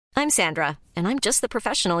I'm Sandra, and I'm just the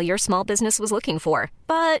professional your small business was looking for.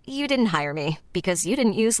 But you didn't hire me because you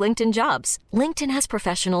didn't use LinkedIn Jobs. LinkedIn has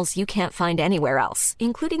professionals you can't find anywhere else,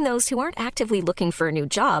 including those who aren't actively looking for a new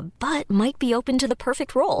job, but might be open to the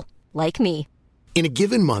perfect role, like me. In a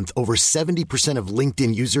given month, over 70% of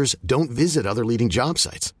LinkedIn users don't visit other leading job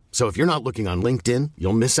sites. So if you're not looking on LinkedIn,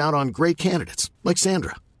 you'll miss out on great candidates like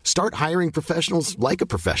Sandra. Start hiring professionals like a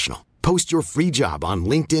professional. Post your free job on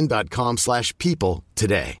linkedin.com/people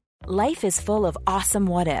today. Life is full of awesome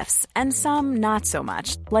what-ifs, and some not so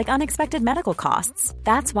much, like unexpected medical costs.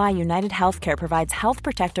 That's why United Healthcare provides Health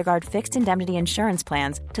Protector Guard fixed indemnity insurance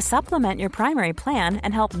plans to supplement your primary plan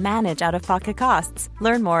and help manage out-of-pocket costs.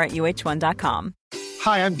 Learn more at uh1.com.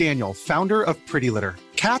 Hi, I'm Daniel, founder of Pretty Litter.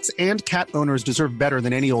 Cats and cat owners deserve better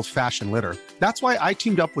than any old-fashioned litter. That's why I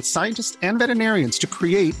teamed up with scientists and veterinarians to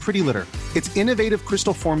create Pretty Litter. Its innovative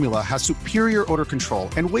crystal formula has superior odor control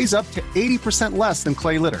and weighs up to 80% less than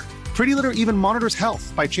clay litter. Pretty Litter even monitors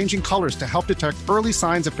health by changing colors to help detect early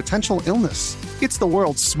signs of potential illness. It's the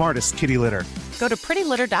world's smartest kitty litter. Go to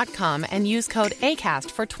prettylitter.com and use code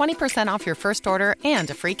ACAST for 20% off your first order and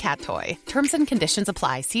a free cat toy. Terms and conditions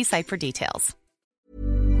apply. See site for details.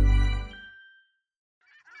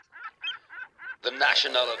 The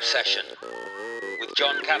National Obsession with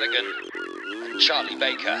John Cadigan and Charlie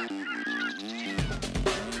Baker.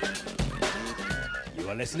 You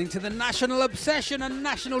are listening to the National Obsession, a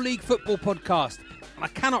National League football podcast. And I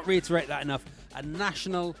cannot reiterate that enough. A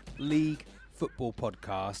National League football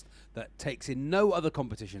podcast that takes in no other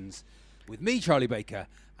competitions with me, Charlie Baker,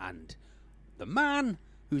 and the man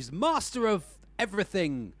who's master of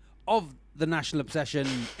everything of the National Obsession.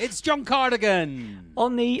 It's John Cardigan.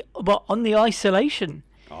 On the isolation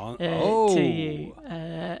to you,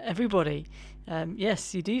 everybody.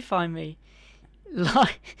 Yes, you do find me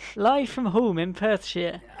live from home in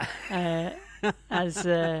Perthshire. As is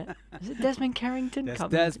it Desmond Carrington?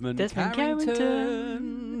 Desmond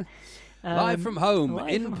Carrington. Live from home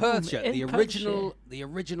in Perthshire, the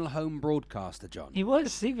original home broadcaster, John. He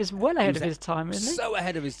was well ahead of his time, wasn't he? So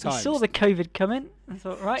ahead of his time. He saw the COVID coming and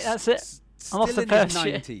thought, right, that's it. I'm off to Perthshire.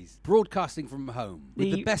 Perthshire. In the 90s, broadcasting from home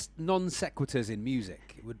with the best non sequiturs in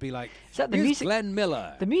music. It would be like, here's Glenn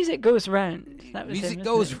Miller. The music goes round. That was music him,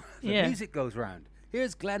 goes. Yeah. The music goes round.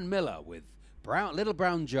 Here's Glenn Miller with Little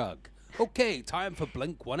Brown Jug. Okay, time for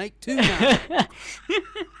Blink 182 now.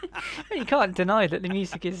 You can't deny that the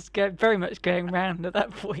music is very much going round at that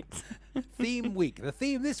point. Theme week. The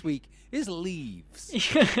theme this week is leaves.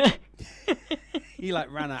 He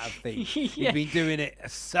ran out of themes. Yeah. He'd been doing it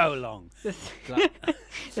so long.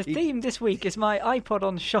 The theme this week is my iPod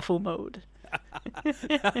on shuffle mode.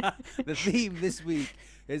 The theme this week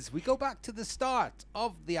is we go back to the start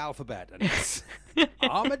of the alphabet, and it's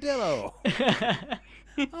armadillo.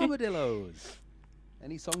 Armadillos.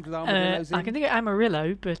 Any songs with armadillos in? I can think of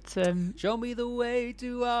Amarillo, but... Show me the way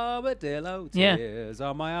to Armadillo. Tears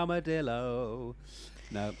on my armadillo.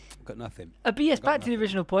 No, got nothing. But yes, back to the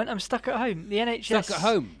original point. I'm stuck at home. The NHS... Stuck at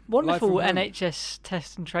home. Wonderful NHS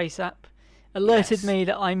test and trace app alerted me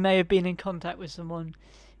that I may have been in contact with someone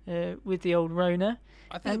with the old Rona.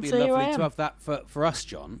 I think it'd be lovely to have that for us,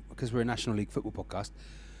 John, because we're a National League football podcast.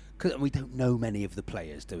 Because we don't know many of the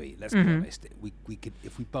players, do we? Let's be honest. We could,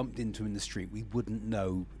 if we bumped into them in the street, we wouldn't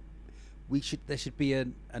know. There should be a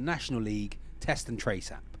National League test and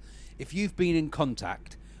trace app. If you've been in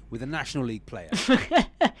contact with a National League player,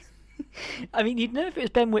 I mean, you'd know if it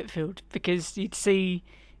was Ben Whitfield because you'd see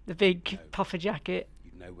the big puffer jacket,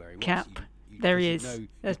 you'd know where he cap. was. There he is.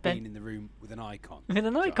 There's Ben. Been in the room with an icon. With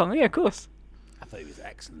an icon, yeah, of course. I thought he was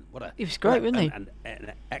excellent. He was great, wasn't he? And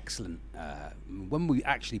an excellent. When we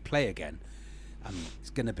actually play again, it's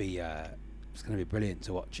going to be brilliant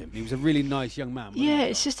to watch him. He was a really nice young man. Yeah,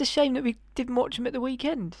 it's just a shame that we didn't watch him at the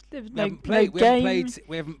weekend. There was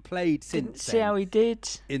we haven't played since. Didn't see how he did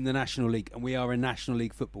in the National League, and we are a National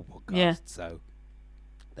League football podcast. Yeah. So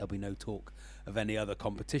there'll be no talk of any other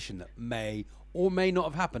competition that may or may not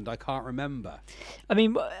have happened. I can't remember. I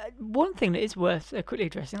mean, one thing that is worth quickly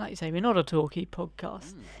addressing, like you say, we're not a Torquay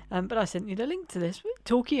podcast, but I sent you the link to this.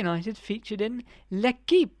 Torquay United featured in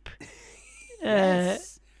L'Équipe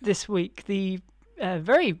this week. The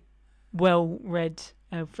very well-read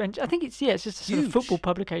French. I think it's just a sort of football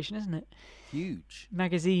publication, isn't it? Huge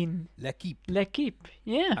magazine. L'Équipe.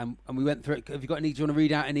 Yeah. And we went through it. Have you got any? Do you want to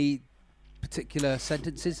read out any particular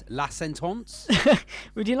sentences? La sentence.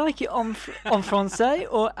 Would you like it en français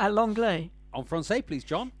or à l'anglais? En français, please,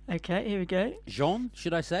 John. Okay, here we go. Jean,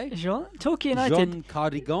 should I say? Jean. Torquay United. John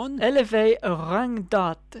Cardigan. Élevé au rang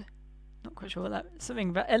d'art. Not quite sure what that. Something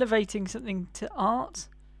about elevating something to art.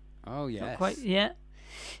 Oh yes. Not quite. Yeah.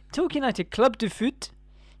 Torquay United Club de Foot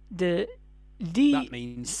de That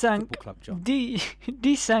means D5 football club, John.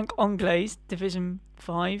 D5 Anglais, Division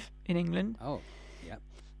 5 in England. Oh, yeah.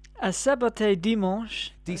 À Saboté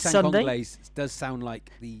Dimanche, D5 Sunday. Anglais does sound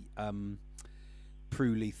like the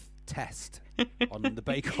Prue-Leith test on the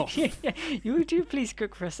Bake Off. yeah. You do please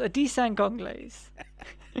cook for us a D5 Anglais.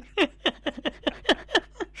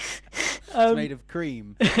 It's made of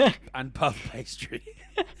cream and puff pastry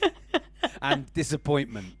and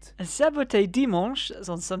disappointment. À Saboté Dimanche, that's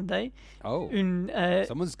on Sunday. Oh,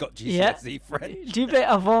 someone's got GCSE French. Dubé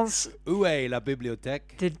avance Où est la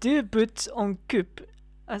bibliothèque? de 2 buts en coupe.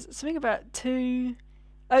 Something about 2...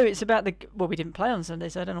 Oh, it's about the... Well, we didn't play on Sunday,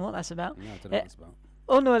 so I don't know what that's about. No, I don't know what it's about.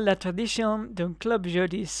 Honore la tradition d'un club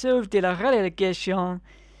jeudi sauve de la relégation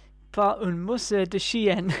par un morceau de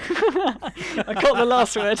chien. I got the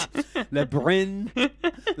last word. Le Brin,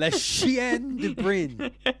 le chien de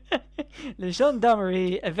Brin. Le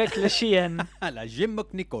gendarmerie avec le chien. La Jim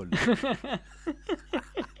McNichol.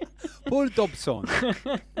 Paul Dobson.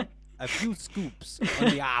 A few scoops on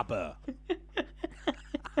the arbor.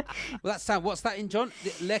 Well, that's what's that in, John?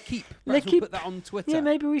 L'équipe. Perhaps we'll put that on Twitter. Yeah,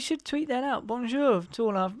 maybe we should tweet that out. Bonjour to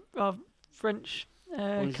all our French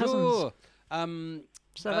cousins.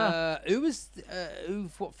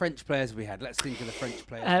 What French players have we had? Let's think of the French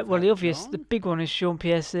players. Well, the obvious, the big one is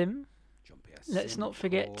Jean-Pierre Sim. Jean-Pierre Let's Sim, not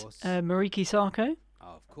forget of Mariki Sarko.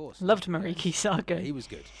 Oh, of course. Loved Mariki Sarko. Yeah, he was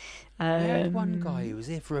good. We had one guy who was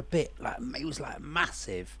here for a bit. He was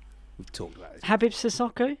massive. We've talked about this. Habib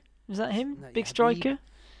Sissoko. Is that him? No, Big striker.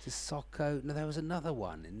 Sissoko. No, there was another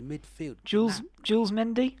one in the midfield. Jules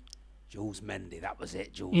Mendy. Jules Mendy. That was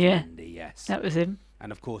it. Jules Yeah. Mendy. Yes. That was him.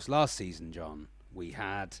 And of course, last season, John, we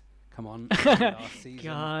had. Come on. Last season.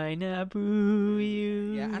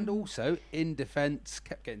 Gainabu. Yeah, and also in defence,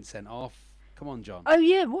 kept getting sent off. Come on, John. Oh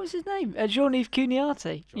yeah, what was his name? Jean-Yves Cuniate.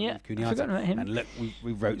 Jean-Yves Cuniate. I forgot about him. And look,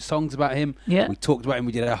 we wrote songs about him. Yeah. We talked about him.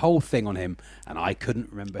 We did a whole thing on him, and I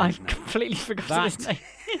couldn't remember his I name. completely forgot his name.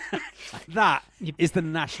 That is the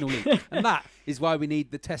National League, and that is why we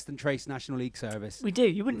need the Test and Trace National League service. We do.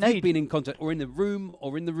 You wouldn't know. You've been in contact, or in the room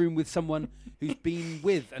with someone who's been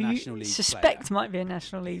with a who National you League suspect player. might be a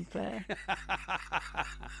National League player.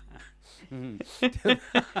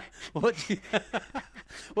 What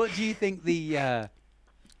do you think the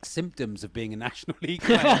symptoms of being a National League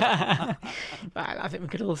player? Well, I think we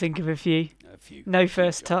could all think of a few. A few. No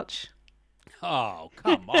first touch. Oh,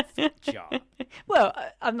 come off it, John. Well,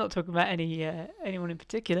 I'm not talking about anyone in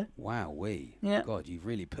particular. Wowee. Yeah. God, you've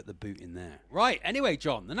really put the boot in there. Right, anyway,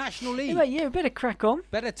 John, the National League. Anyway, yeah, we better crack on.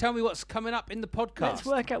 Better tell me what's coming up in the podcast. Let's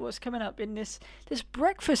work out what's coming up in this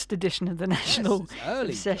breakfast edition of the National it's early,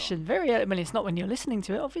 Obsession. John. Very early. Well, it's not when you're listening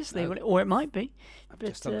to it, obviously, No. or it might be. I've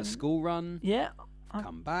just done a school run. Yeah.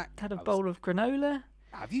 Come back. Had a bowl of granola.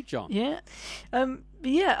 Have you, John? Yeah. But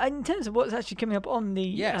yeah, in terms of what's actually coming up on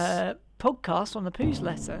the podcast, on the Poos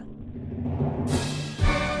Letter,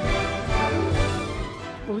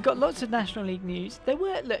 well, we've got lots of National League news. There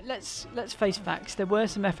were, let's face facts, there were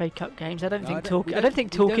some FA Cup games. I don't think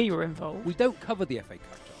Torquay were involved. We don't cover the FA Cup,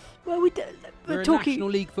 John. Well, We're Torquay, a National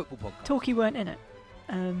League football podcast. Torquay weren't in it.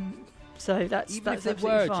 So that's Even if absolutely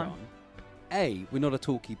they were, fine. John, A, we're not a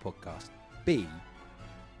Torquay podcast. B,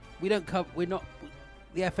 we don't cover. We're not.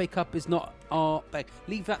 The FA Cup is not our bag.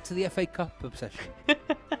 Leave that to the FA Cup obsession.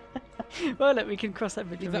 Well, look, we can cross that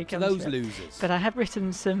bridge Leave when we that to come those to it. losers. But I have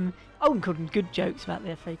written some, I wouldn't call them good jokes about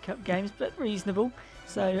the FA Cup games, but reasonable.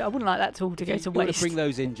 So I wouldn't like that all to go to If you want waste. to bring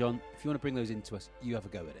those in, John, if you want to bring those in to us, you have a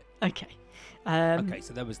go at it. Okay. Okay,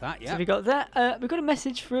 so there was that, yeah. So we got that. We got a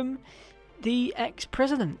message from the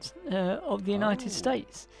ex-president of the United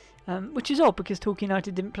States, which is odd because Torquay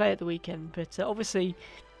United didn't play at the weekend. But obviously,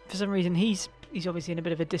 for some reason, he's obviously in a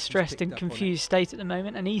bit of a distressed and confused state at the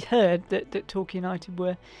moment, and he's heard that Torquay United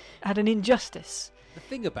had an injustice. The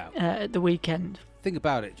thing about at the weekend. Thing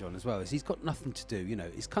about it, John, as well, is he's got nothing to do. You know,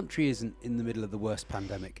 his country isn't in the middle of the worst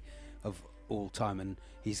pandemic of all time, and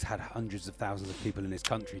he's had hundreds of thousands of people in his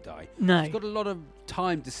country die. No. He's got a lot of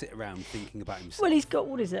time to sit around thinking about himself. Well, he's got,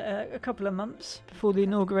 what is it, a couple of months before the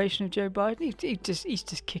inauguration of Joe Biden. He's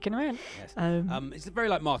just kicking around. Yes. It's very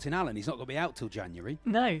like Martin Allen. He's not going to be out till January.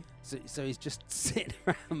 No. So he's just sitting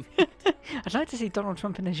around. I'd like to see Donald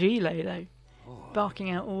Trump in a gilet, though,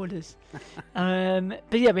 barking out orders. But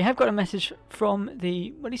yeah, we have got a message from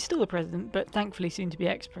he's still the president, but thankfully soon to be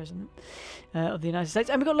ex-president of the United States.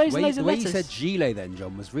 And we've got loads and loads of letters. The way you said gilet then,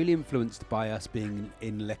 John, was really influenced by us being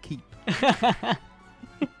in L'Equipe.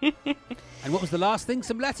 And what was the last thing?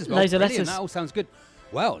 Some letters. Loads of letters. That all sounds good.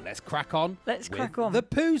 Well, let's crack on. Let's crack on. The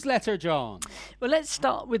Poos letter, John. Well, let's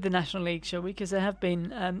start with the National League, shall we? Because there have been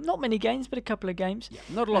not many games, but a couple of games. Yeah,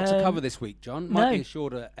 not a lot to cover this week, John. Might no. be a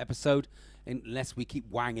shorter episode, unless we keep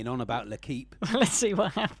wanging on about L'Equipe. Let's see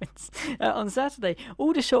what happens. On Saturday,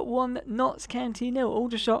 Aldershot 1, Notts County 0.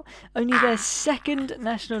 Aldershot only their second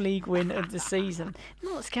National League win of the season.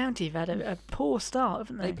 Notts County have had a poor start,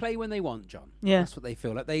 haven't they? They play when they want, John. Yeah. That's what they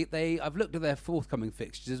feel like. I've looked at their forthcoming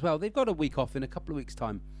fixtures as well. They've got a week off in a couple of weeks'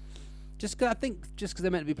 time. I think just because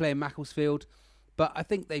they're meant to be playing Macclesfield, but I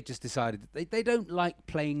think they just decided that they don't like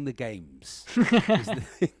playing the games.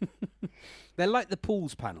 They're like the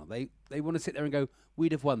pools panel. They want to sit there and go,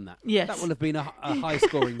 we'd have won that. Yes. That will have been a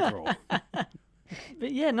high-scoring draw.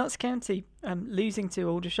 But yeah, Notts County losing to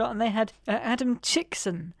Aldershot, and they had Adam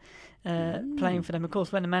Chickson playing for them. Of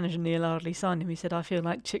course, when the manager Neil Ardley signed him, he said, "I feel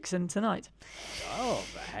like Chickson tonight." Oh,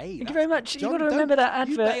 but hey. Thank you very much. John, you've got to remember that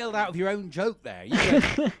advert. You bailed out of your own joke there. You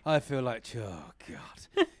went, I feel like, oh,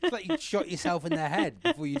 God. It's like you shot yourself in the head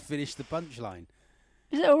before you finished the punchline.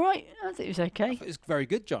 Is it all right? I think it was okay. It was very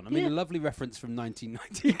good, John. I mean, a lovely reference from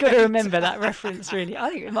 1990. You've got to remember that reference, really. I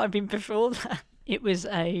think it might have been before that. It was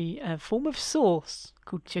a form of sauce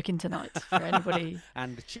called Chicken Tonight for anybody.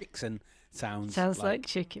 And Chickson sounds like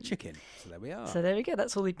chicken. Chicken. So there we are. So there we go.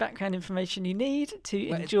 That's all the background information you need to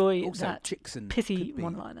enjoy that Chickson pithy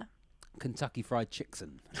one-liner. Kentucky Fried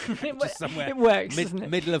Chickson. Just somewhere it works, doesn't it?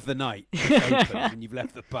 Middle of the night. Open, and you've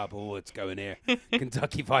left the pub. Oh, it's going here.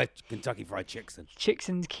 Kentucky Fried Chickson.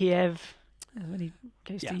 Chickson's Kiev. When he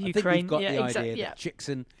goes to Ukraine. I think we've got the exactly, idea that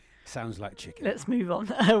Chickson sounds like chicken. Let's move on.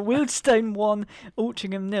 Wealdstone 1,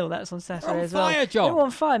 Altrincham 0. That's on Saturday as well. Fire, John. They're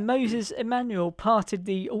on fire. Moses Emmanuel parted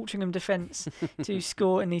the Altrincham defence to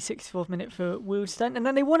score in the 64th minute for Wealdstone. And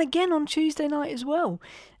then they won again on Tuesday night as well.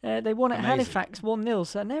 They won at Halifax 1-0,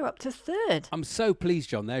 so they're up to third. I'm so pleased,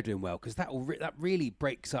 John, they're doing well, because that really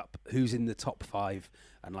breaks up who's in the top 5,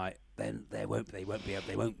 and then they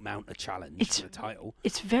won't mount a challenge for the title.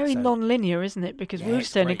 It's very non-linear, isn't it? Because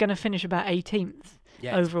Wealdstone are going to finish about 18th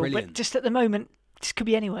overall, but just at the moment, this could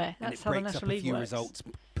be anywhere. That's how the National League works. Results,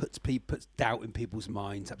 puts doubt in people's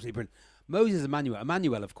minds. Absolutely brilliant. Moses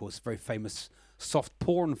Emmanuel, of course, very famous soft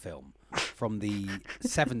porn film from the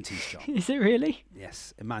 70s, John. Is it really?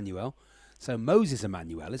 Yes, Emmanuel. So Moses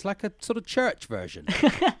Emmanuel is like a sort of church version.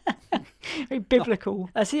 Very biblical.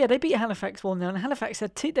 So yeah, they beat Halifax 1-0, and Halifax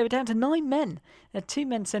had they were down to 9 men. They had 2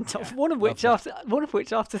 men sent off, one of which after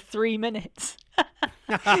 3 minutes.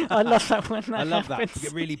 I love that when that happens. That.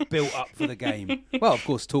 It really built up for the game. Well, of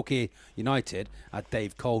course, Torquay United had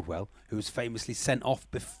Dave Caldwell, who was famously sent off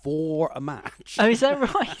before a match. Oh, is that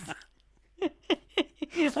right?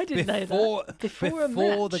 I didn't know that.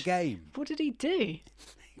 Before the game. What did he do?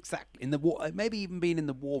 Exactly. Maybe even being in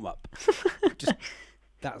the warm-up.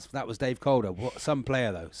 That was Dave Calder. Some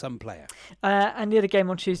player. And the other game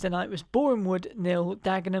on Tuesday night was Boreham Wood 0,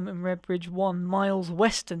 Dagenham and Redbridge 1. Miles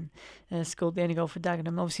Weston scored the only goal for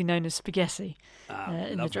Dagenham, obviously known as Spaghetti.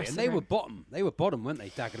 In the dressing room. They were bottom. They were bottom, weren't they,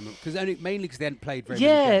 Dagenham? Mainly because they hadn't played very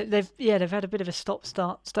many games. They've had a bit of a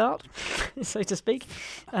stop-start, so to speak.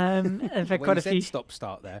 They've had quite a few.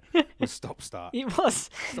 Stop-start there was stop-start. It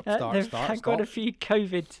was. They've had quite a few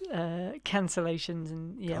COVID cancellations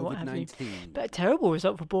and what have you. But a terrible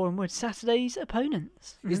result for Boreham Wood, Saturday's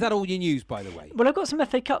opponents. Is that all your news, by the way? Well, I've got some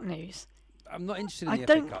FA Cup news. I'm not interested in the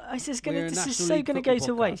FA Cup. This is so going to go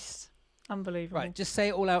to waste. Unbelievable. Right, just say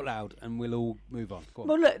it all out loud and we'll all move on. Go on.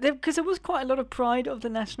 Well, look, because there was quite a lot of pride of the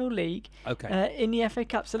National League in the FA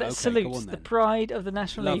Cup, so let's salute the pride of the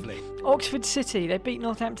National League. Oxford City, they beat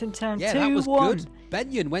Northampton Town 2-1. That was good.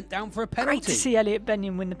 Benyon went down for a penalty. Great to see Elliot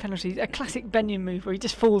Benyon win the penalty. A classic Benyon move where he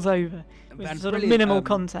just falls over with sort of minimal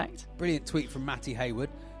contact. Brilliant tweet from Matty Hayward,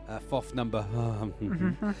 FOF number...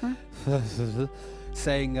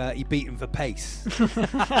 saying he beat him for pace.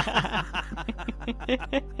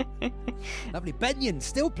 Lovely. Benyon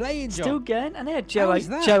still playing, John. Still going. And they had Joe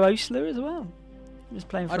Osler as well. He was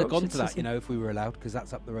playing for I'd have Oxford gone to that, City. if we were allowed, because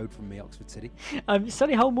that's up the road from me, Oxford City.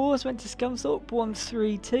 Solihull Moors went to Scunthorpe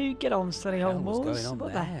 1-3-2. Get on, Solihull Moors.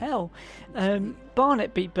 What the hell?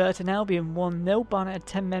 Barnet beat Burton Albion 1-0. Barnet had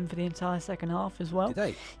 10 men for the entire second half as well.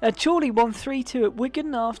 Did they? Chorley won 3-2 at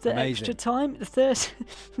Wigan after extra time. The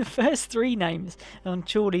first 3 names on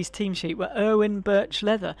Chorley's team sheet were Irwin Birch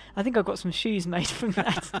Leather. I think I got some shoes made from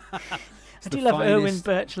that. I do love Irwin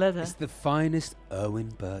Birch Leather. It's the finest Irwin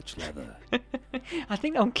Birch Leather. I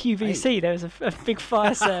think on QVC there was a big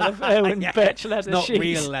fire sale of Irwin Birch Leather shoes. It's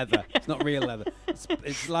real leather. It's not real leather.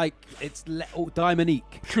 It's like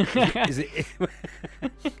Diamonique. Is it?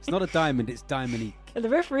 It's not a diamond. It's Diamonique. The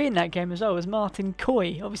referee in that game as well was Martin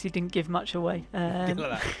Coy. Obviously didn't give much away.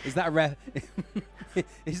 Is that a ref?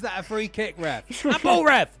 Is that a free kick, ref? Handball,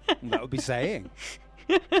 ref! That would be saying.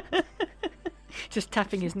 Just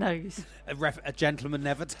tapping his nose. A gentleman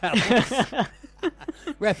never tells.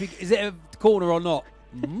 Ref, is it a corner or not?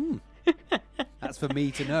 That's for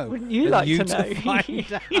me to know. Wouldn't you like to know?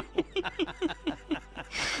 Find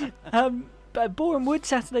out. But Boreham Wood,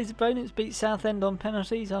 Saturday's opponents, beat Southend on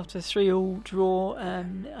penalties after a 3-3 draw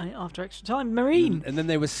after extra time. Marine. And then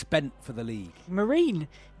they were spent for the league. Marine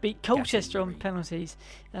beat Colchester on penalties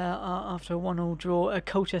after a 1-1 draw.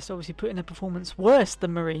 Colchester obviously put in a performance worse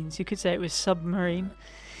than Marines. You could say it was submarine.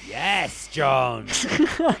 Yes, John.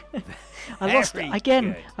 I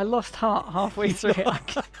lost heart halfway through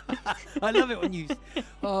it. I love it when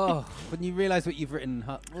you realise what you've written.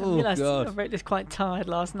 Oh, I realised God. I wrote this quite tired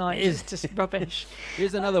last night. It's just rubbish.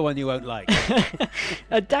 Here's another one you won't like.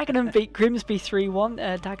 Dagenham beat Grimsby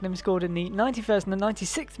 3-1. Dagenham scored in the 91st and the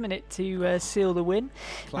 96th minute to seal the win.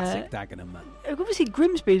 Classic Dagenham, man. Obviously,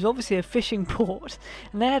 Grimsby is obviously a fishing port,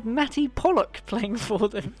 and they had Matty Pollock playing for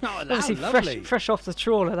them. Oh, obviously fresh off the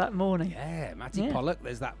trawler that morning. Yeah, Matty Pollock.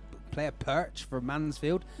 There's that player Perch from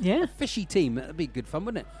Mansfield. Yeah. A fishy team. That'd be good fun,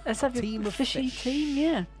 wouldn't it? Let's have team a fishy fish. team,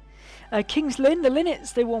 yeah. Kings Lynn, the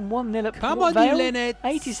Linnets, they won 1-0 at Come Port on, Vale. you Linnets!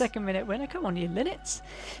 82nd minute winner. Come on, you Linnets.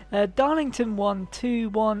 Darlington won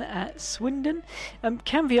 2-1 at Swindon.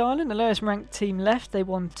 Canvey Island, the lowest ranked team left, they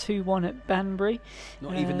won 2-1 at Banbury.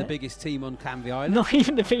 Not even the biggest team on Canvey Island. Not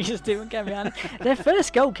even the biggest team on Canvey Island. Their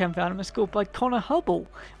first goal, Canvey Island, was scored by Connor Hubble.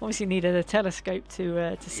 Obviously needed a telescope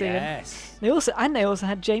to see him. Yes. They also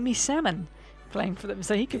had Jamie Salmon playing for them,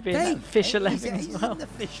 so he could be in that Fish 11 as well. He's in the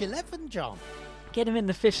Fish 11, John. Get him in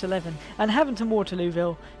the Fish 11. And Haventon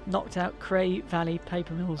Waterlooville knocked out Cray Valley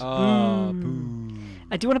Paper Mills. Oh, boom.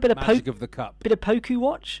 Do you want a bit of Magic of the Cup. Bit of Poku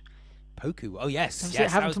watch? Poku. Oh, yes.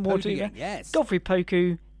 Yes, Haventon Waterlooville. Yes. Godfrey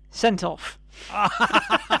Poku sent off.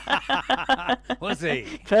 Was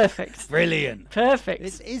he? Perfect. Brilliant. Perfect.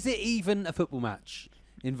 Is it even a football match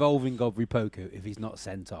involving Godfrey Poku if he's not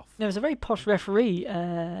sent off? There was a very posh referee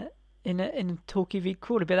in Torquay v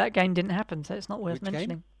Crawley, but that game didn't happen, so it's not worth mentioning.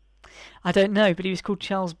 Game? I don't know, but he was called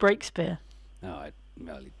Charles Breakspear. No, I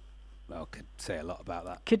could say a lot about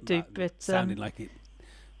that. Could do, that but sounded like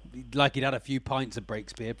he'd had a few pints of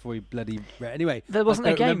Breakspear before he bloody. Anyway, there wasn't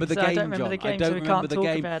a game, so I don't remember the game, so we can't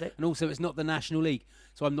talk about it. And also, it's not the National League,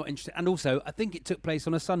 so I'm not interested. And also, I think it took place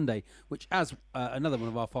on a Sunday, which, as another one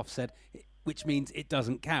of our FOFs said, which means it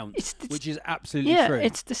doesn't count, which is absolutely true. Yeah,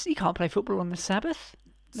 you can't play football on the Sabbath.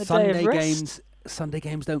 The day of rest. Sunday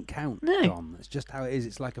games don't count, no. John. It's just how it is.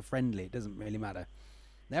 It's like a friendly. It doesn't really matter.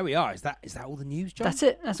 There we are. Is that all the news, John? That's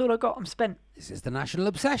it. That's all I got. I'm spent. This is the National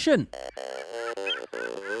Obsession.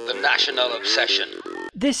 The National Obsession.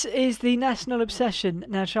 This is the National Obsession.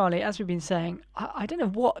 Now, Charlie, as we've been saying, I don't know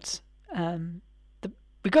what.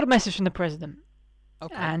 We got a message from the president.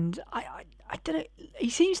 Okay. And I don't know. He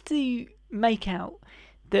seems to make out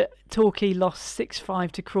that Torquay lost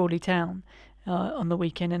 6-5 to Crawley Town on the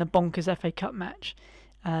weekend in a bonkers FA Cup match.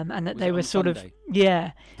 And that they were sort Sunday? of...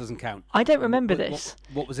 Yeah. Doesn't count. I don't remember this.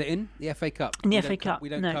 What was it in? The FA Cup? In the FA Cup. We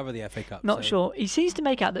don't cover the FA Cup. Not sure. He seems to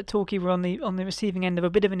make out that Torquay were on the receiving end of a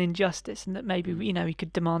bit of an injustice, and that maybe he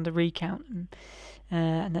could demand a recount,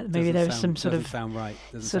 and that maybe there was some sort of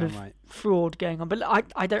fraud going on. But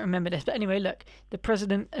I don't remember this. But anyway, look, the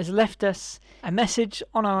president has left us a message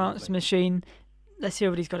on our answer machine. Let's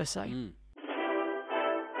hear what he's got to say.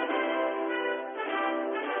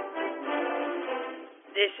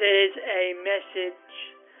 This is a message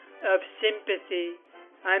of sympathy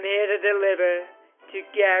I'm here to deliver to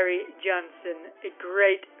Gary Johnson, a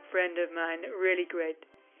great friend of mine, really great.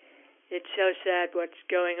 It's so sad what's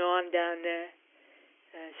going on down there.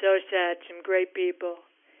 So sad, some great people.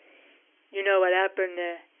 You know what happened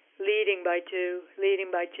there? Leading by two.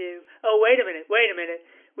 Oh, wait a minute.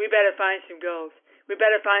 We better find some goals.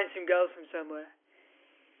 From somewhere.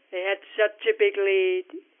 They had such a big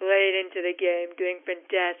lead late into the game, doing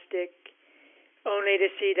fantastic, only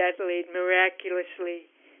to see that lead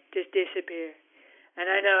miraculously just disappear.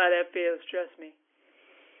 And I know how that feels, trust me.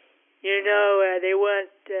 You know, they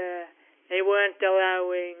weren't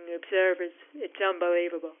allowing observers. It's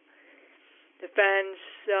unbelievable.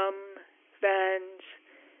 Some fans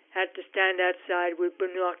had to stand outside with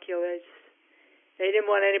binoculars. They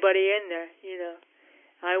didn't want anybody in there, you know.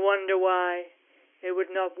 I wonder why they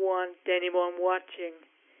would not want anyone watching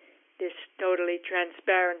this totally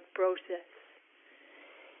transparent process.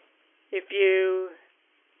 If you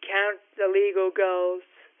count the legal goals,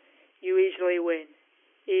 you easily win.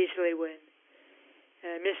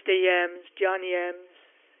 Mr. Yems, John Yems,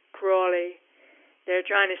 Crawley, they're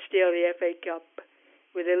trying to steal the FA Cup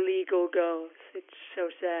with illegal goals. It's so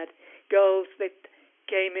sad. Goals that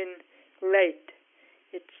came in late.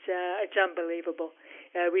 It's unbelievable.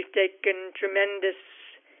 We've taken tremendous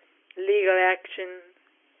legal action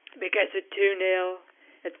because at 2-0,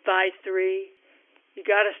 at 5-3, you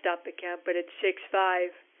got to stop the count, but at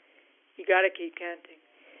 6-5, you got to keep counting.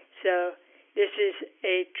 So this is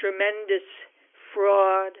a tremendous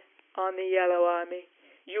fraud on the Yellow Army.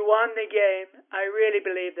 You won the game. I really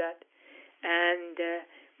believe that. And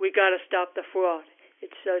we got to stop the fraud.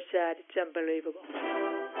 It's so sad. It's unbelievable.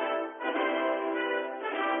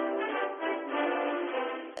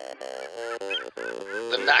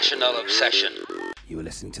 The National Obsession. You are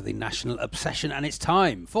listening to the National Obsession, and it's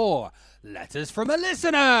time for Letters from a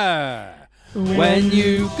Listener. When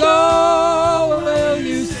you go, will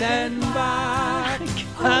you send back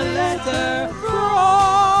a letter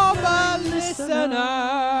from a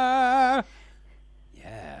listener?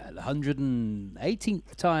 Yeah, the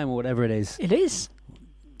 118th time or whatever it is. It is.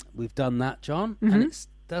 We've done that, John, and it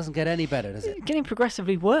doesn't get any better, does it? Getting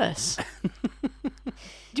progressively worse.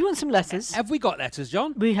 Do you want some letters? Have we got letters,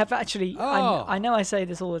 John? We have actually. Oh. I know I say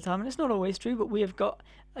this all the time, and it's not always true, but we have got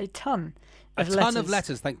a ton of letters. A ton of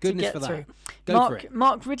letters, thank goodness for that. Through. Go for it.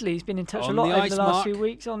 Mark Ridley's been in touch On a lot the over ice, the last Mark. few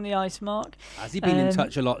weeks on the ice, Mark. Has he been in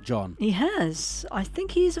touch a lot, John? He has. I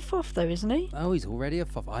think he is a FOF, though, isn't he? Oh, he's already a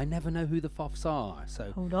FOF. I never know who the FOFs are.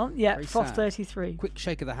 So hold on. Yeah, very FOF sad. 33. Quick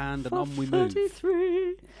shake of the hand and FOF on we move.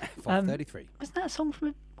 33. FOF 33. Wasn't that a song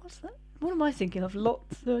from? What's that? What am I thinking of? Lot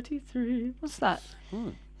 33. What's that?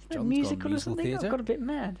 John's Musical got or something? theatre. I got a bit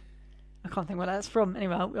mad. I can't think what that's from.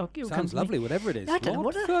 Anyway, it'll come Sounds to me. lovely, whatever it is. I don't know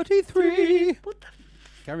what 33. What the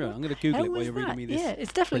Carry on. I'm going to Google it hell while was you're reading that? me this. Yeah,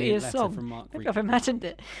 it's definitely a brilliant letter song. from Mark Maybe Ridley. I've imagined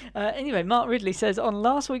it. Anyway, Mark Ridley says, on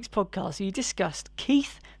last week's podcast, you discussed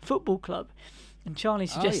Keith Football Club. And Charlie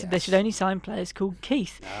suggested they should only sign players called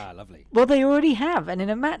Keith. Ah, lovely. Well, they already have. And in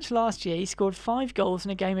a match last year, he scored 5 goals in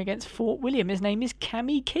a game against Fort William. His name is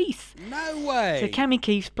Cammy Keith. No way. So Cammy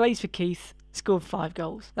Keith plays for Keith, scored 5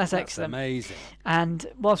 goals. That's excellent. Amazing. And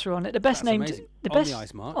whilst we're on it, the best That's named... amazing. The On best, the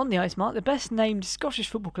ice, Mark. On the ice, Mark. The best named Scottish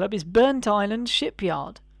football club is Burnt Island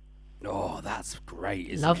Shipyard. Oh, that's great,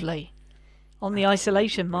 isn't Lovely. On the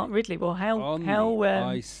isolation, Mark Ridley. Well,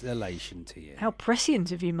 isolation to you. How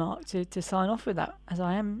prescient of you, Mark, to sign off with that, as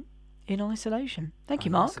I am in isolation. Thank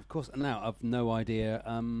you, Mark. Yes, of course. Now, I've no idea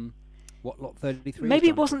what lot 33 Maybe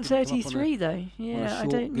is. it wasn't 33, though. Yeah, I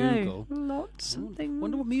don't Google. know. Lot something.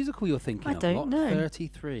 Wonder what musical you're thinking I of. don't lot know.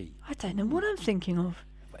 33. I don't know what I'm thinking of.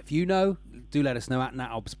 If you know, do let us know at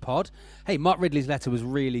NatObsPod. Hey, Mark Ridley's letter was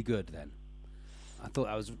really good then. I thought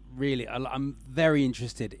that was really... I'm very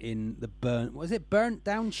interested in the Burnt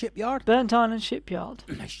Down Shipyard? Burnt Island Shipyard.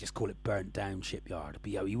 I should just call it Burnt Down Shipyard.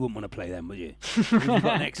 But you wouldn't want to play them, would you? What have you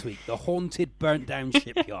got next week? The Haunted Burnt Down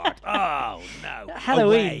Shipyard. Oh, no.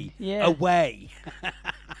 Halloween. Yeah. Away.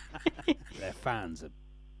 Their fans are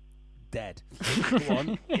dead. Go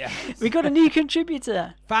on. Yes. We got a new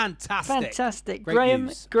contributor. Fantastic. Great Graham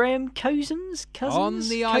news. Graham Cousins. On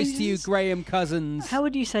the ice to you, Graham Cousins. How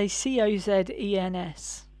would you say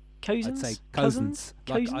Cozens? Cousins? I'd say Cousins.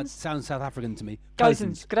 Cousins? It sounds South African to me.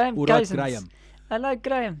 Cousins. Graham All right, Cousins. Graham. Hello,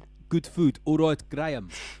 Graham. Good food. All right, Graham.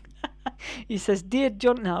 He says, Dear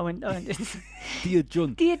John. No, Dear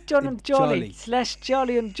John. Dear John and Charlie. /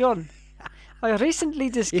 Charlie and John. I recently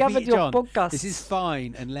discovered your John, podcast. This is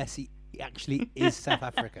fine unless he actually is South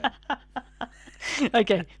Africa.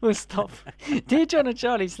 Okay, we'll stop. Dear John and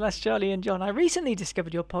Charlie / Charlie and John, I recently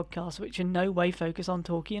discovered your podcast, which in no way focus on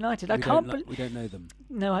Torquay United. We don't know them.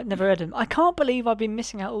 No, I've never heard them. I can't believe I've been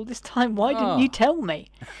missing out all this time. Why didn't you tell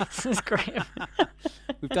me? This is great.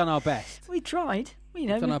 We've done our best. We tried. We've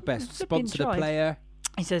done our best. Sponsored a player.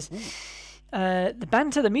 He says... the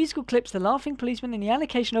banter, the musical clips, the laughing policeman, and the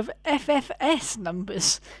allocation of FFS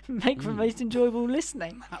numbers make for most enjoyable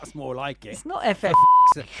listening. That's more like it. It's not FF.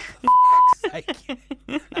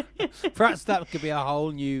 Perhaps that could be a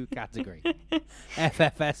whole new category.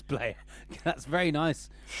 FFS player. That's very nice.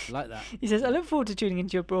 I like that. He says, I look forward to tuning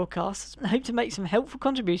into your broadcasts and hope to make some helpful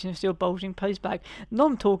contributions to your bulging postbag.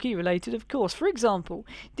 Non-Torquay related, of course. For example,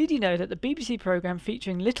 did you know that the BBC programme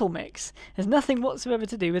featuring Little Mix has nothing whatsoever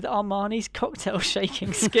to do with Armani's cocktail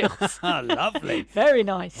shaking skills? Lovely. Very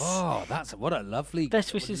nice. Oh, what a lovely...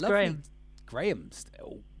 Best wishes, lovely Graham. Graham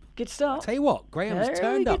still. Good start. I'll tell you what, Graham has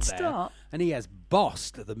turned up there start. and he has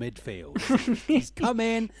bossed the midfield. He's come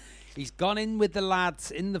in, he's gone in with the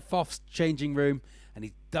lads in the FOF's changing room and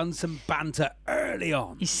he's done some banter early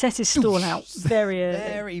on. He set his stall out very early.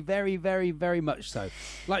 Very, very, very, very much so.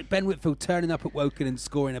 Like Ben Whitfield turning up at Woking and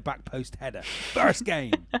scoring a back post header. First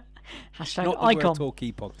game. Hashtag Not the icon. World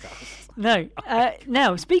Torquay podcast. No.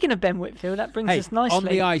 Now, speaking of Ben Whitfield, that brings us nicely. On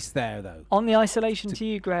the ice there, though. On the isolation to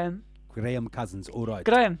you, Graham. Graham Cousins. All right.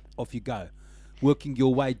 Graham. Off you go. Working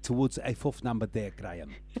your way towards a fourth number there,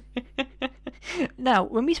 Graham. Now,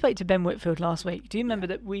 when we spoke to Ben Whitfield last week, do you remember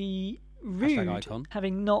that we rude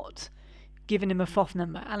having not given him a FOF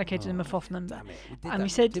number, allocated him a FOF number? Damn it. We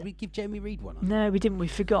said, did we give Jamie Reid one? No, we didn't. We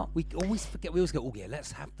forgot. We always forget. We always go,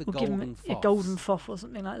 let's have the golden FOF. A golden FOF or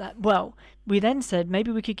something like that. Well, we then said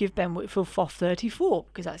maybe we could give Ben Whitfield FOF 34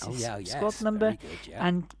 because that's his squad number. Good,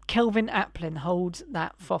 and Kelvin Applin holds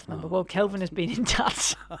that FOF number. Well, Kelvin has been in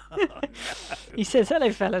touch. He says,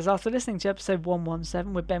 hello, fellas. After listening to episode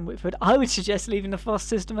 117 with Ben Whitfield, I would suggest leaving the FOF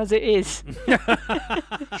system as it is.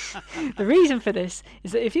 The reason for this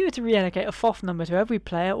is that if you were to reallocate a FOF number to every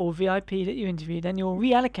player or VIP that you interview, then you'll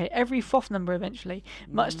reallocate every FOF number eventually,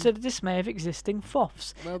 much to the dismay of existing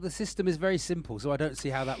FOFs. Well, the system is very simple, so I don't see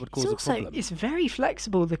how that would cause a problem. It's very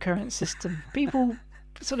flexible, the current system. People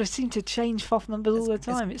sort of seem to change FOF numbers all the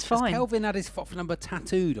time. It's fine. Has Kelvin had his FOF number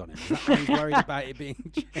tattooed on him? Is that why he's worried about it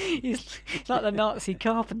being changed? He's like the Nazi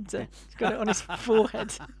carpenter. He's got it on his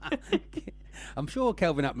forehead. I'm sure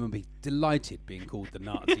Kelvin Applin would be delighted being called the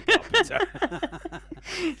Nazi carpenter.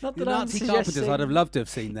 Not the that Nazi carpenters, I'd have loved to have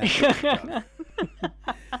seen that.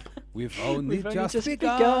 We've only just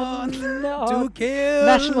begun to kill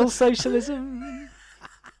National Socialism.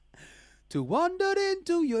 To wander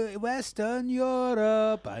into Western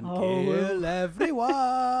Europe and kill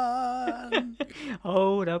everyone.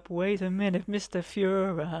 Hold up, wait a minute, Mr.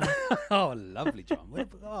 Führer. Oh, lovely, John.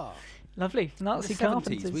 Lovely. Nazi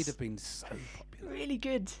carpenters. We'd have been so popular. Really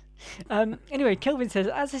good. Anyway, Kelvin says,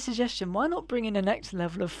 as a suggestion, why not bring in a next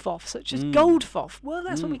level of FOF, such as gold FOF? Well,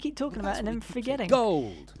 that's what we keep talking about and then forgetting.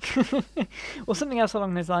 Gold. Or something else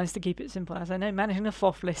along those lines to keep it simple. As I know, managing a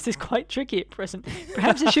FOF list is quite tricky at present.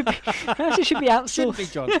 Perhaps it should be outsourced. Should be,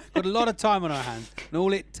 John. Got a lot of time on our hands, and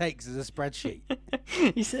all it takes is a spreadsheet.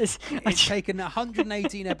 He says it's taken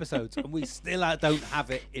 118 episodes, and we still don't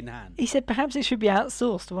have it in hand. He said perhaps it should be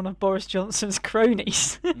outsourced to one of Boris Johnson's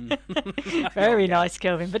cronies. Very nice,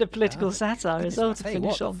 Kelvin. Bit of political satire as well to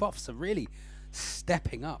finish on. The FOFs are really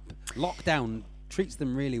stepping up. Lockdown treats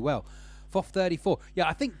them really well. FOF 34. Yeah,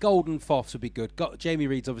 I think golden FOFs would be good. Jamie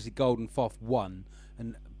Reid's obviously golden FOF 1,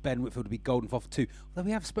 and Ben Whitfield would be golden FOF 2. Although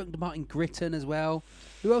we have spoken to Martin Gritton as well.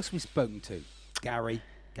 Who else have we spoken to? Gary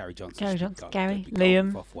Johnson. Gary.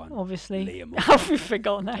 Liam, obviously. Liam. I've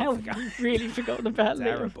forgotten. I've really forgotten about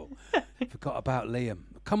Terrible. Forgot about Liam.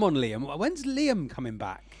 Come on, Liam. When's Liam coming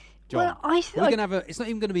back? John, well, we're gonna have it's not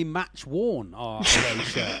even going to be match worn, our away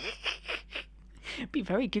shirt. It'd be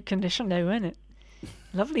very good condition though, wouldn't it?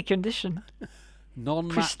 Lovely condition.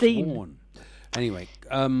 Non-match worn. Anyway,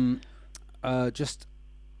 just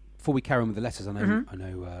before we carry on with the letters, I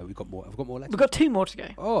know we've got more. I've got more letters. We've got 2 more to go.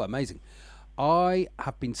 Oh, amazing. I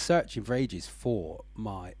have been searching for ages for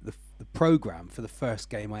the programme for the first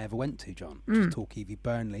game I ever went to, John, which was Torquay v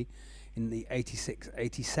Burnley in the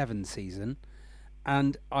 86-87 season.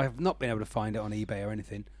 And I have not been able to find it on eBay or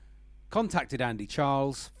anything. Contacted Andy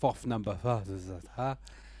Charles, FOF number.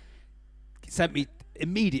 Sent me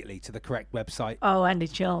immediately to the correct website. Oh, Andy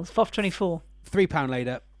Charles, FOF 24. £3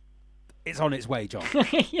 later, it's on its way, John.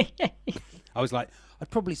 I was like,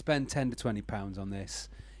 I'd probably spend £10 to £20 on this.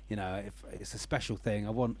 You know, if it's a special thing,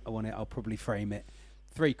 I want it. I'll probably frame it.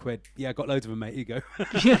 £3. Yeah, I got loads of them, mate. Here you go.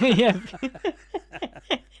 Yeah.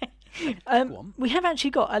 We have actually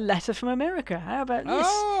got a letter from America. How about this?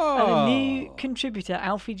 Oh. A new contributor,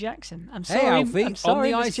 Alfie Jackson. I'm sorry. Hey, Alfie. I'm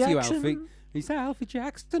sorry, on the ice to you, Jackson. Alfie. Is that Alfie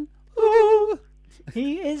Jackson? Ooh.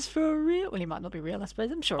 He is for real. Well, he might not be real, I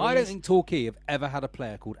suppose. I'm sure I don't think Torquay have ever had a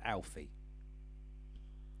player called Alfie.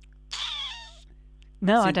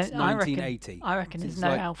 No, Since I don't. 1980. I reckon there's no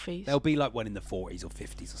Alfies. There'll be like one in the 40s or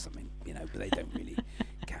 50s or something, you know, but they don't really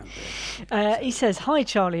count. He says, "Hi,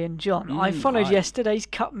 Charlie and John. I followed yesterday's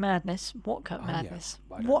Cup Madness. What Cup Madness?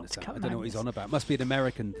 Yeah. What understand. Cup I don't know what he's on about. Must be an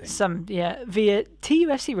American thing. Via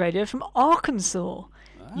TUFC Radio from Arkansas,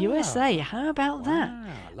 USA. How about that?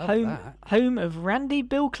 I love that. Home of Randy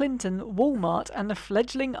Bill Clinton, Walmart, and the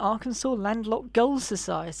fledgling Arkansas Landlocked Goals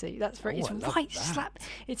Society. That's very. It's right slap.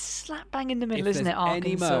 It's slap bang in the middle, isn't it?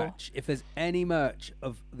 Arkansas. If there's any merch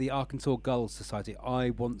of the Arkansas Goals Society,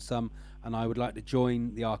 I want some, and I would like to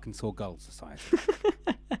join the Arkansas Goals Society.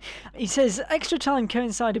 He says, extra time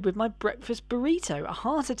coincided with my breakfast burrito, a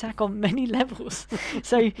heart attack on many levels.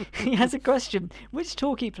 So he has a question. Which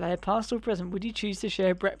Torquay player, past or present, would you choose to share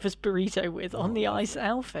a breakfast burrito with on the ice,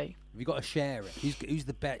 Alfie? Have you got to share it? Who's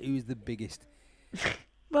the biggest?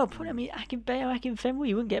 Well, probably, I mean, Akinbayo, Akinfenwa,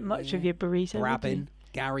 you wouldn't get much of your burrito. Brabin.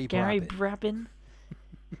 Gary Brabin.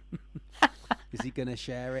 Is he going to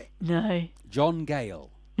share it? No. John Gale.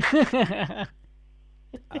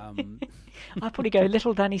 I'd probably go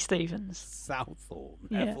Little Danny Stevens. Southall.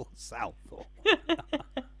 Neville Southall.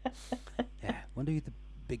 Yeah, wonder who the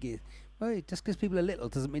biggest... Well, just because people are little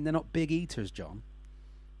doesn't mean they're not big eaters, John.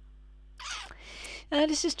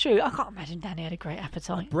 This is true. I can't imagine Danny had a great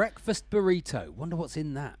appetite. Breakfast burrito. Wonder what's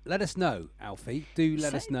in that. Let us know, Alfie. Do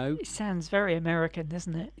let us know. It sounds very American,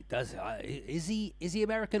 doesn't it? It does. Is he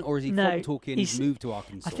American or is he from Torquay and he's moved to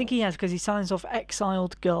Arkansas? I think he has because he signs off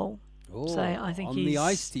exiled goal. Oh, so I think on he's the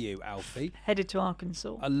ice to you, Alfie. Headed to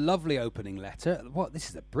Arkansas. A lovely opening letter. What? This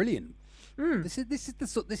is a brilliant.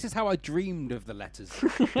 This is how I dreamed of the letters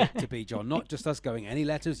to be, John. Not just us going, any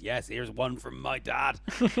letters? Yes, here's one from my dad.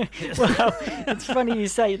 Well, it's funny you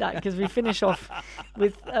say that because we finish off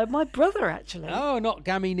with my brother, actually. Oh, not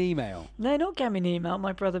Gamming email. No, not Gamming email.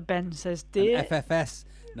 My brother Ben says, dear... An FFS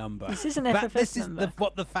number. This is an FFS number. This is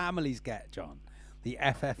what the families get, John. The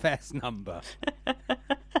FFS number.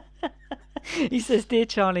 He says, Dear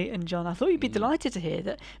Charlie and John, I thought you'd be delighted to hear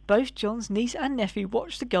that both John's niece and nephew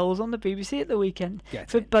watched the goals on the BBC at the weekend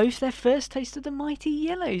both their first taste of the mighty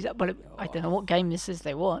Yellows. Well, I don't know what game this is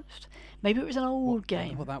they watched. Maybe it was an old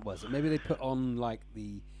game. What that was. Maybe they put on like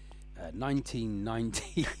the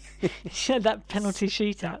 1990... that penalty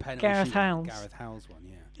shootout. Gareth Howells. Gareth Howells one,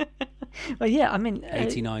 yeah. Well, yeah, I mean...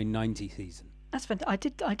 89-90 season. That's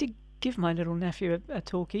fantastic. I did give my little nephew a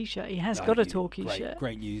Torquay shirt. He has got a Torquay shirt.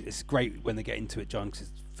 Great news. It's great when they get into it, John,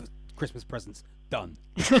 because it's Christmas presents done.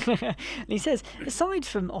 And he says, aside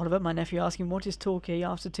from Oliver, my nephew, asking what is Torquay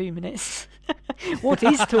after 2 minutes, what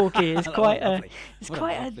is Torquay is quite a...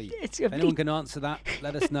 If anyone can answer that,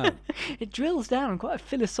 let us know. It drills down on quite a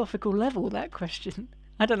philosophical level, that question.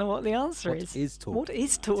 I don't know what the answer is. What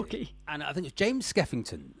is Torquay? And I think it's James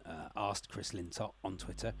Skeffington asked Chris Lintott on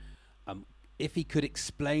Twitter if he could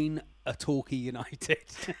explain a Torquay United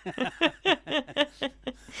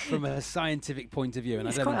from a scientific point of view. And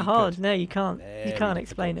it's I don't quite think hard. No, you can't. You can't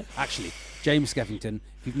explain it. Actually, James Skeffington,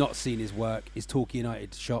 if you've not seen his work, his Torquay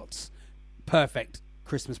United shots, perfect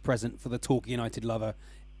Christmas present for the Torquay United lover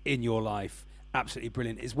in your life. Absolutely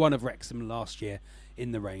brilliant. It's one of Wrexham last year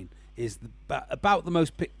in the rain. Is about the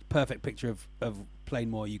most perfect picture of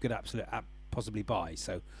Plainmoor you could possibly buy.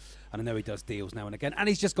 So, and I know he does deals now and again, and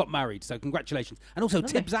he's just got married, so congratulations. And also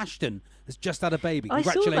Tibbs Ashton has just had a baby.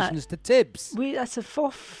 Congratulations to Tibbs. That's a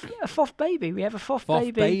FOF baby. We have a FOF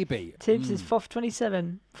baby. Tibbs is FOF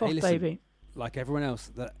 27. FOF baby. Like everyone else,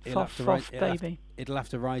 that it'll have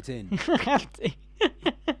to write in.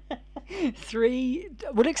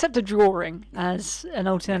 Would accept a drawing as an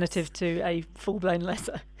alternative to a full-blown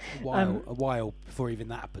letter. A while before even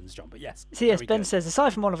that happens, John, but yes. So yes, Ben says,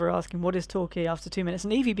 aside from Oliver asking what is Torquay after 2 minutes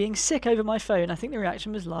and Evie being sick over my phone, I think the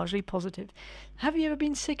reaction was largely positive. Have you ever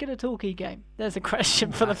been sick at a Torquay game? There's a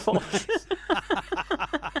question for the fourth.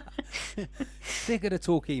 Sick at a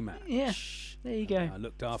Torquay match. Yeah. There you go.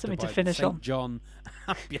 Looked after something by to finish St. on. John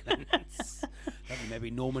ambulance.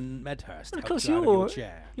 Maybe Norman Medhurst. And of course, your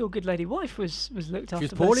good lady wife was looked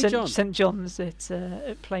after by St. John's at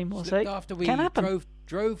Plainmoor. So after we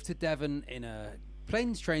drove to Devon in a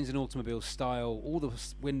planes, trains and automobiles style, all the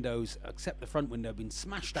windows except the front window had been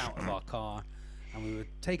smashed out of our car, and we were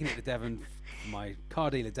taking it to Devon for my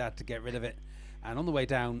car dealer dad to get rid of it. And on the way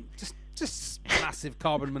down, just massive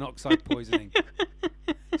carbon monoxide poisoning.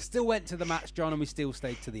 Still went to the match, John, and we still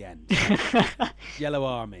stayed to the end. Yellow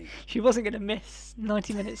Army. She wasn't going to miss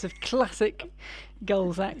 90 minutes of classic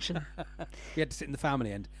goals action. We had to sit in the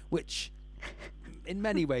family end, which in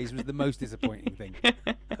many ways was the most disappointing thing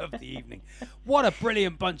of the evening. What a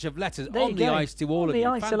brilliant bunch of letters on the ice to all of you.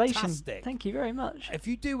 Isolation. Fantastic. Thank you very much. If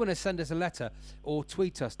you do want to send us a letter or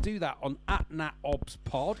tweet us, do that on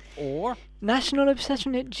 @NatObsPod or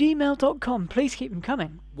nationalobsession@gmail.com. Please keep them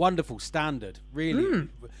coming. Wonderful standard, really.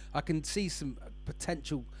 I can see some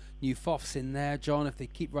potential new FOFs in there, John, if they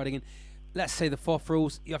keep writing in. Let's say the FOF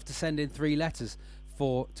rules, you have to send in 3 letters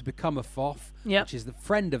to become a FOF, which is the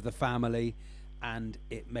friend of the family, and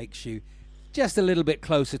it makes you just a little bit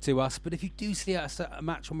closer to us. But if you do see us at a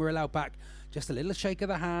match when we're allowed back, just a little shake of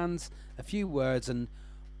the hands, a few words, and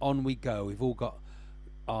on we go. We've all got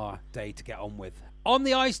our day to get on with. On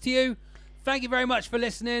the ice to you. Thank you very much for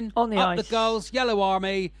listening. On the ice. Up the Gulls, Yellow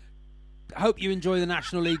Army. Hope you enjoy the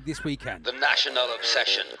National League this weekend. The National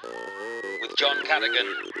Obsession with John Cadogan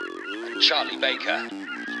and Charlie Baker.